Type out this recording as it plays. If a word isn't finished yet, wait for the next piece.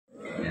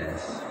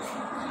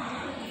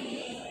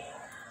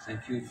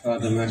Thank you,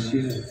 Father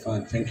Mathew.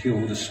 Thank you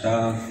all the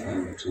staff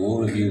and to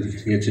all of you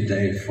here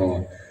today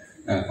for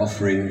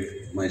offering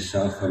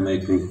myself and my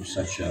group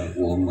such a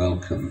warm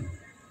welcome.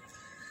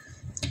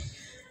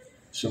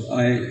 So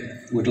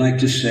I would like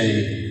to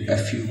say a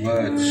few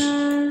words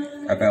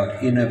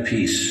about inner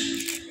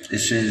peace.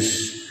 This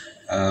is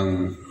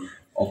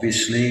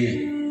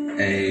obviously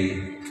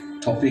a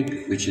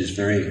topic which is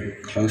very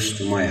close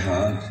to my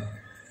heart.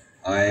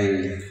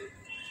 I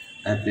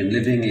have been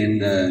living in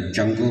the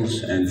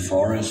jungles and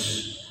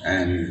forests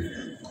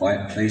and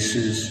quiet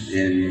places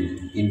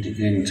in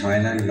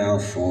Thailand now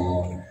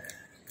for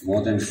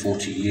more than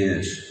 40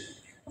 years.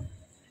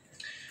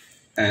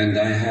 And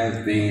I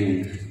have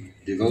been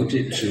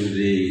devoted to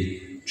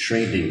the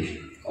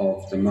training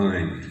of the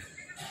mind.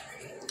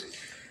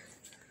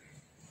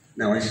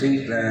 Now I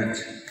think that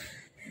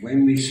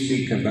when we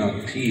speak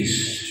about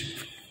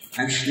peace,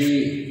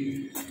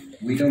 actually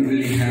we don't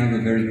really have a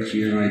very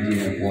clear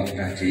idea of what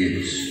that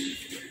is.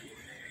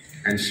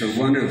 And so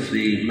one of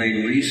the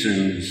main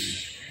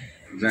reasons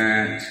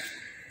that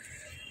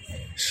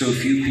so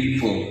few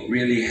people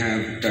really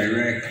have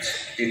direct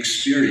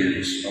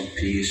experience of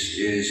peace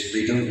is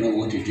they don't know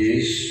what it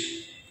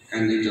is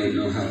and they don't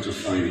know how to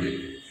find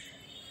it.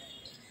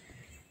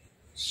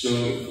 So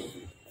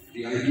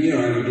the idea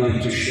I would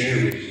like to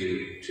share with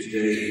you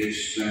today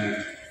is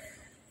that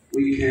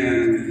we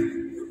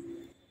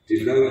can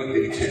develop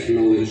a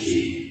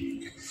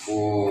technology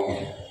for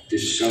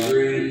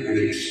discovering and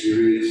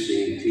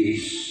experiencing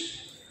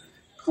peace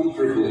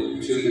comparable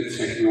to the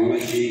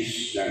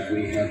technologies that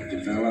we have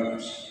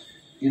developed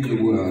in the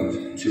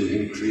world to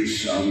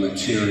increase our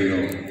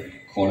material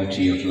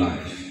quality of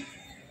life.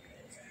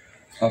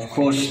 Of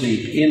course,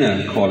 the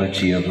inner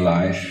quality of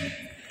life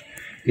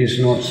is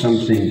not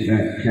something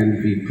that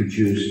can be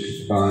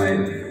produced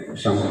by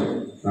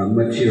some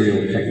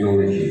material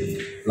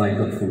technology like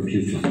a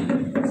computer.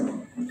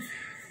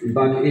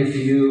 But if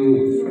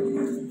you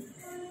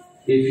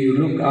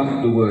look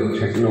up the word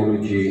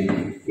technology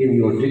in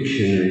your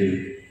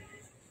dictionary,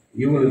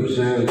 you will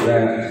observe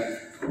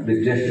that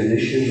the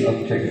definition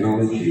of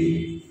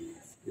technology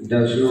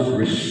does not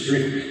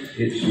restrict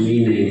its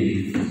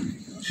meaning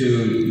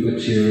to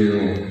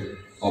material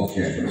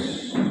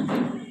objects,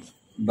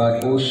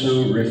 but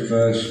also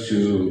refers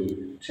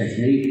to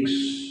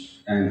techniques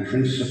and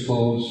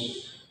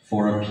principles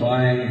for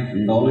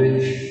applying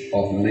knowledge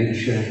of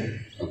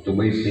nature, of the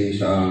way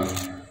things are,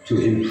 to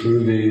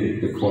improving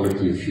the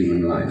quality of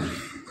human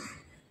life.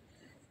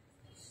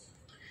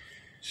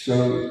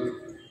 So,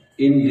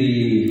 in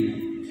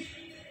the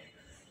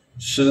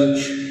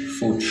search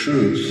for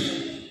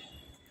truth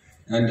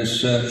and the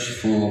search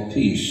for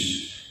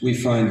peace, we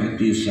find that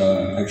these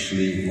are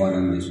actually one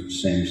and the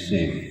same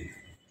thing.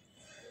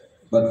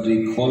 But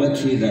the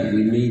quality that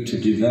we need to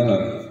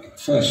develop,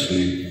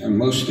 firstly and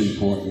most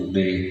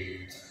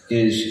importantly,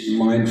 is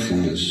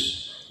mindfulness.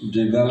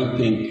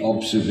 Developing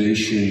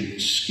observation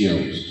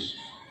skills.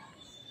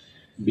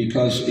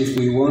 Because if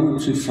we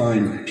want to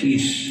find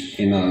peace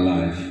in our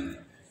life,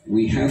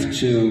 we have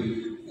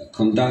to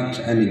conduct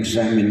an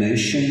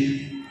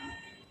examination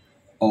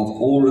of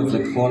all of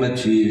the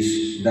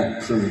qualities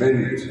that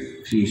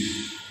prevent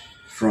peace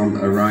from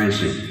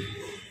arising.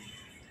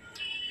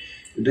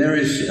 There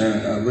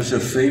was a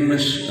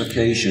famous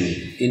occasion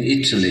in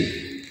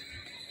Italy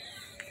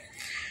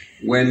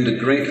when the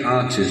great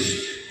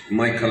artist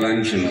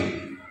Michelangelo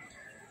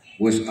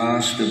was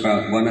asked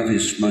about one of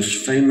his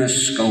most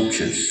famous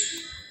sculptures.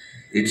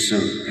 It's a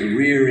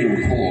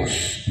rearing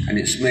horse, and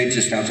it's made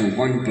just out of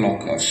one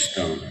block of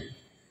stone.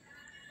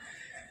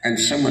 And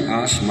someone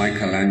asked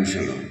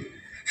Michelangelo,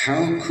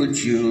 how could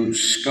you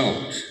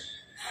sculpt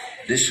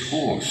this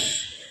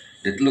horse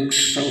that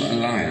looks so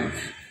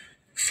alive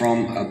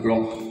from a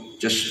block,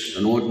 just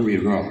an ordinary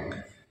rock?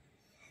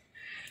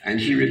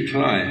 And he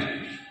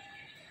replied,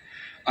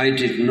 I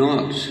did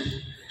not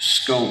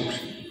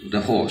sculpt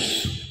the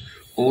horse.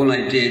 All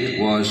I did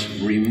was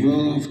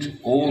removed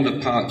all the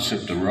parts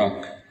of the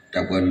rock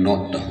that were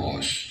not the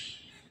horse.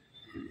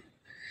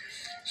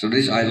 So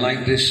I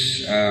like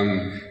this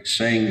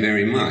saying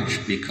very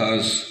much,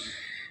 because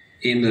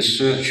in the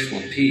search for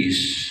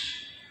peace,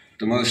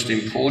 the most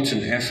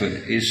important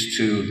effort is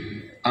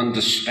to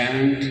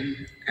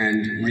understand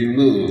and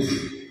remove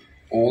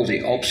all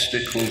the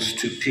obstacles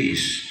to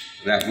peace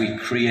that we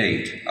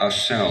create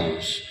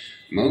ourselves,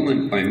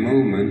 moment by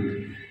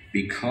moment,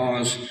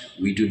 because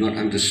we do not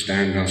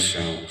understand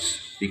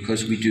ourselves,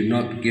 because we do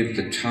not give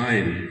the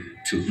time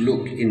to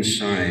look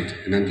inside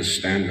and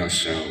understand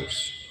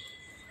ourselves.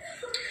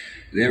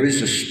 There is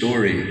a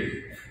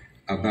story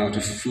about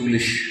a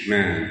foolish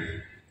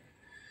man,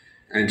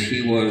 and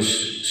he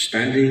was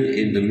standing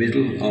in the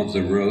middle of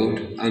the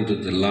road under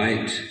the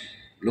light,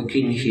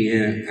 looking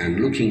here and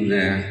looking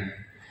there,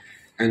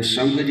 and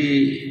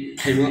somebody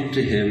came up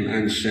to him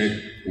and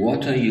said,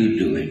 "What are you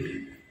doing?"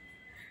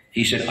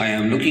 He said, "I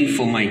am looking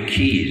for my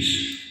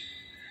keys."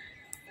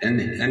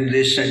 And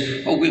they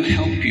said, "Oh, we'll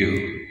help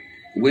you.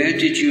 Where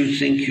did you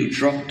think you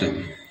dropped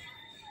them?"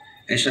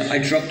 He said, "I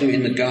dropped them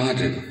in the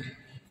garden."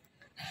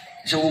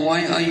 He said, well,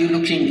 why are you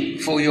looking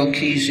for your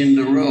keys in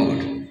the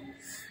road?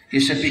 He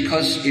said,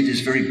 because it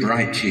is very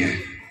bright here.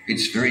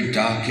 It's very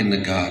dark in the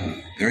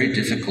garden. Very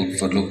difficult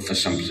to look for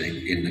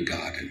something in the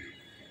garden.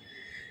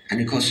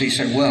 And of course he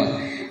said,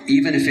 well,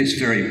 even if it's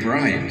very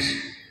bright,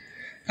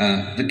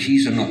 the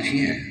keys are not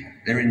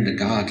here. They're in the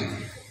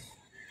garden.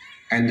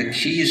 And the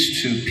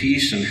keys to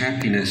peace and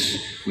happiness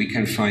we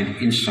can find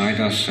inside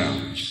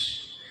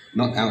ourselves,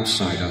 not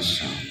outside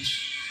ourselves.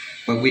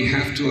 But we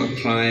have to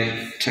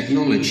apply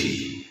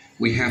technology.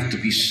 We have to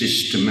be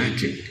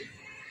systematic.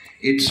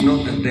 It's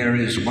not that there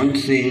is one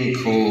thing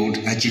called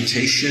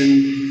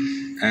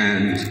agitation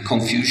and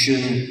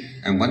confusion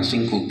and one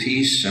thing called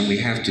peace, and we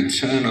have to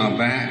turn our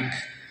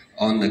back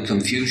on the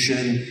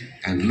confusion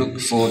and look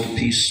for the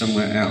peace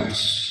somewhere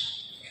else.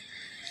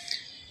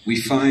 We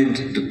find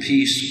the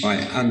peace by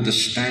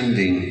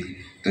understanding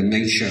the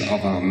nature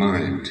of our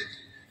mind,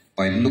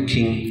 by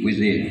looking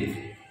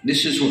within.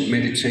 This is what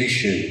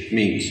meditation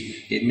means.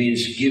 It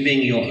means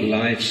giving your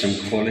life some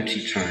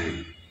quality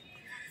time.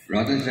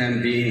 Rather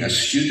than being a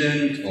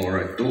student or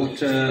a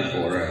daughter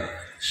or a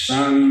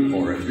son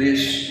or a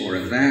this or a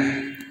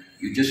that,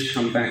 you just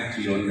come back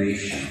to your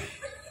nature.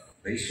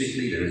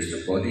 Basically, there is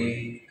the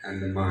body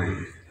and the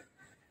mind.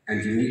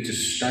 And you need to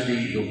study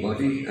your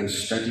body and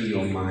study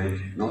your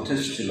mind, not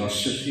as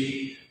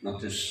philosophy,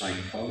 not as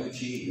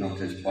psychology, not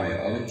as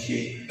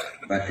biology,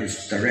 but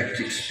as direct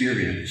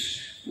experience.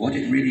 What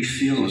it really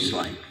feels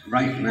like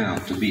right now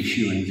to be a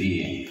human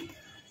being.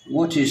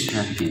 What is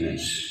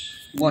happiness?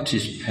 What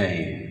is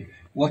pain?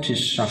 What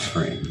is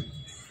suffering?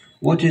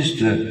 What is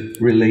the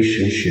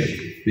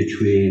relationship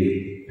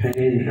between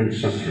pain and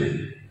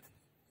suffering?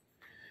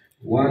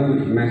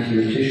 One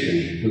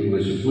mathematician who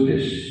was a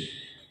Buddhist,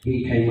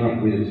 he came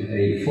up with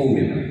a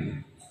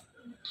formula.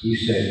 He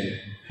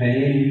said,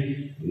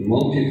 pain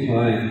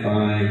multiplied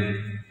by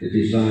the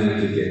desire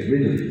to get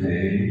rid of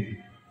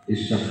pain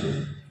is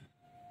suffering.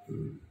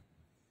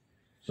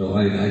 So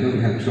I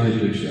don't have time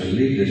to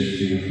leave this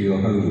to you for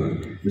your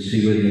homework and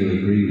see whether you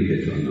agree with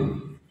it or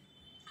not.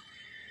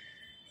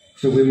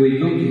 So when we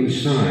look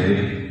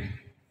inside,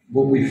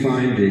 what we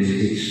find is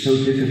it's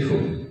so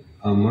difficult.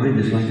 Our mind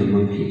is like a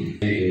monkey.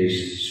 There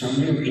is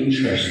some real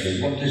interest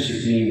in what does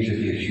it mean to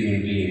be a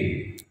human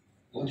being?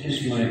 What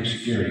is my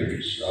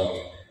experience of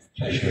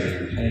pleasure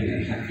and pain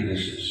and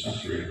happiness and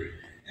suffering?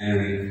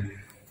 And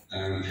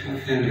how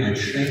can I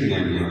train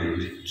my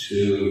mind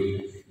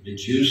to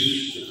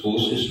reduce the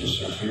causes of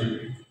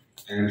suffering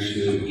and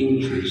to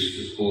increase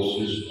the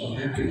causes of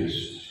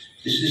happiness?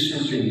 This is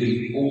something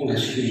we all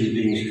as human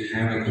beings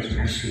have a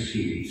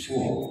capacity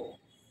for.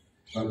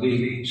 But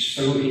we're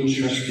so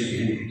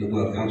interested in the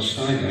world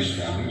outside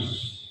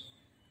ourselves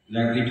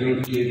that we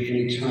don't give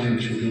any time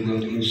to the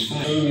world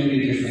inside. So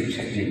many different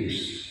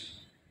techniques.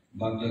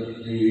 But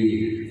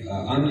the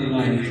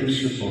underlying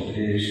principle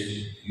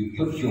is you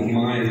put your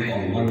mind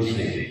on one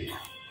thing.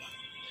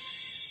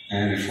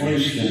 And for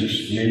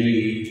instance,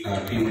 many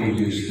people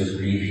use the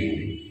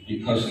breathing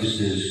because this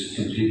is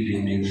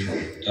completely neutral,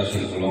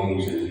 doesn't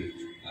belong to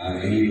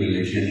any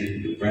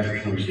religion. The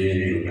breath comes in,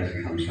 the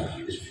breath comes out.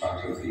 It's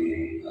part of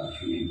being a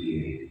human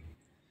being.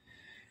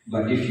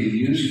 But if you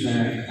use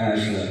that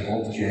as an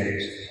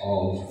object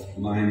of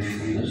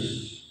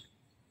mindfulness,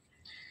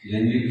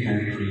 then you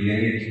can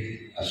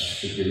create a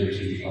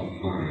stability of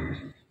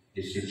mind.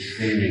 It's a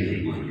training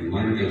of mind. Your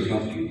mind goes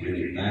off, you bring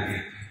it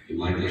back. Your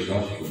mind goes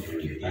off, you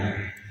bring it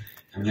back.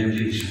 And then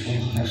you say,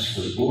 oh, that's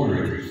so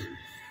boring.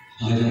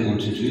 I don't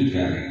want to do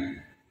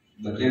that.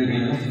 But then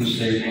I often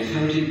say, well,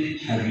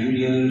 have you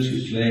learned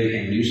to play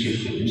a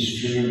musical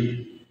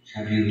instrument?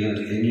 Have you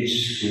learned any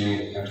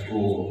skill at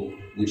all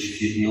which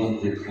did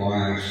not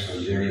require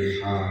some very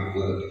hard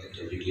work at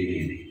the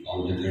beginning,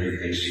 on the very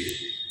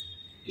basics?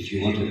 If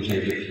you want to play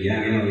the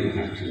piano, you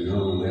have to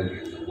know where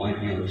the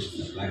white notes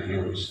and the black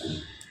notes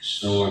and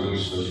so on and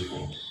so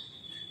forth.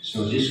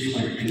 So it is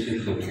quite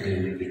difficult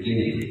in the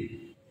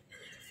beginning.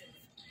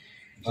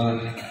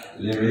 But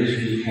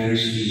you can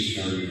see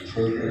some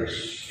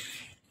progress.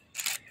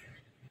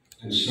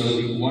 And so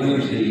one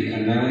of the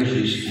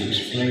analogies to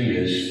explain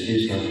this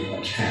is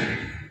a tap.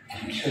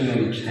 You turn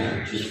on the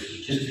tap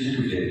just a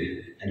little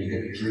bit, and you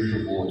get a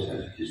drip of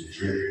water. Just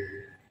drip,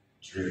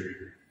 drip,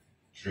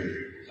 drip,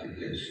 like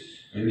this.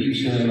 And if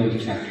you turn on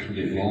the tap a little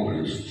bit more,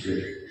 and it's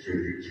drip,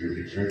 drip,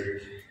 drip,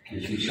 drip.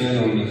 And if you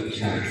turn on the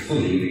tap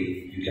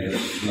fully, you get a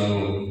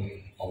flow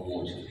of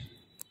water.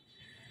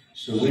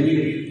 So when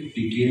you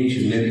begin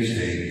to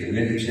meditate, the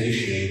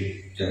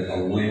meditation, the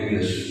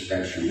awareness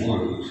that you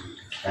want,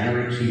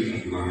 clarity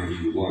of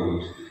mind you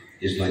want,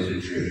 is like a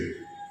drip.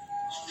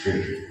 It's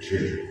drip,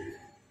 drip.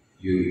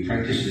 You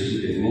practice a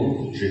little bit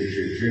more, drip,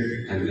 drip,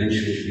 drip, and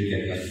eventually you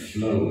get a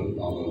flow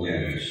of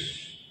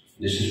awareness.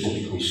 This is what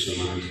we call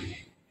samadhi.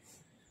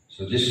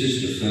 So this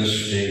is the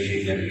first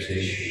stage of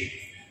meditation,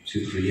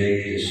 to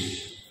create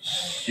this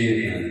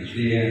still and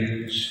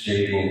clear,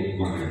 stable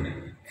mind.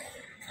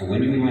 And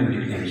when your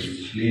mind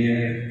becomes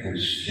clear and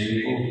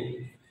stable,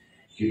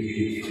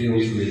 it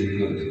feels really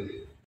good.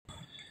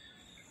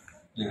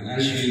 Now,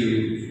 as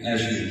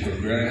you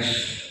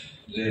progress,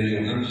 then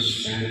your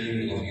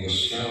understanding of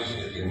yourself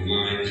and your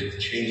mind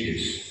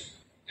changes.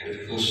 And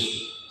of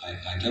course,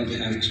 I don't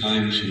have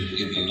time to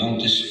give a long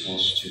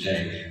discourse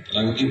today, but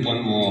I will give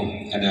one more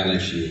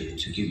analogy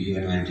to give you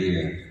an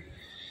idea.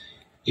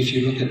 If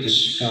you look at the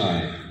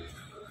sky,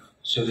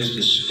 so there's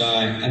the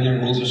sky, and there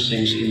are all those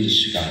things in the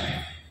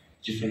sky.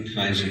 Different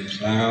kinds of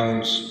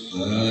clouds,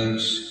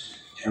 birds,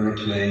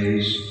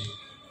 aeroplanes.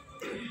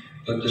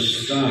 But the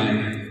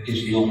sky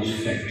is not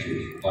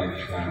affected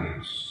by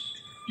clouds.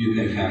 You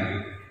can have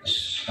a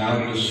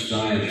cloudless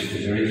sky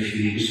with very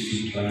few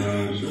misty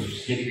clouds or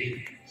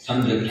thick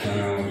thunder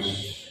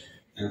clouds,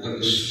 but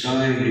the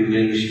sky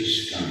remains the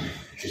sky.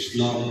 It's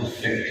not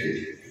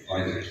affected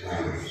by the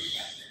clouds.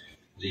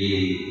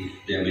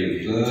 There may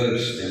be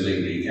birds, there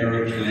may be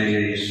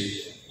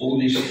aeroplanes, all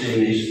these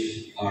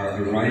things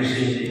are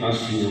arising,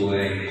 passing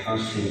away,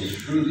 passing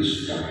through the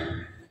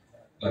sky,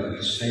 but at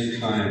the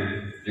same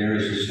time there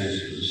is a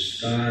sense that the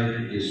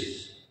sky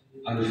is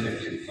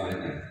unaffected by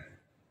that.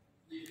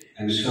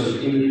 And so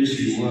in the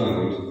busy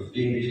world,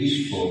 being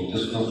peaceful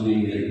does not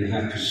mean that you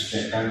have to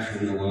step back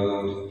from the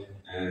world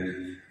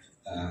and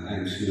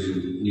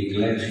to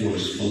neglect your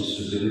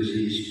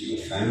responsibilities to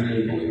your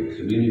family or your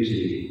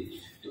community.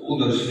 All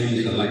those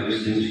things are like the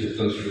things that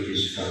go through the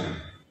sky.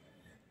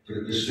 But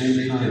at the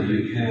same time,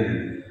 you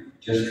can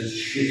just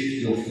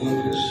shift your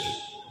focus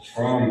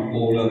from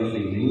all of the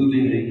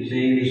moving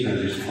things and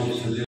responsibilities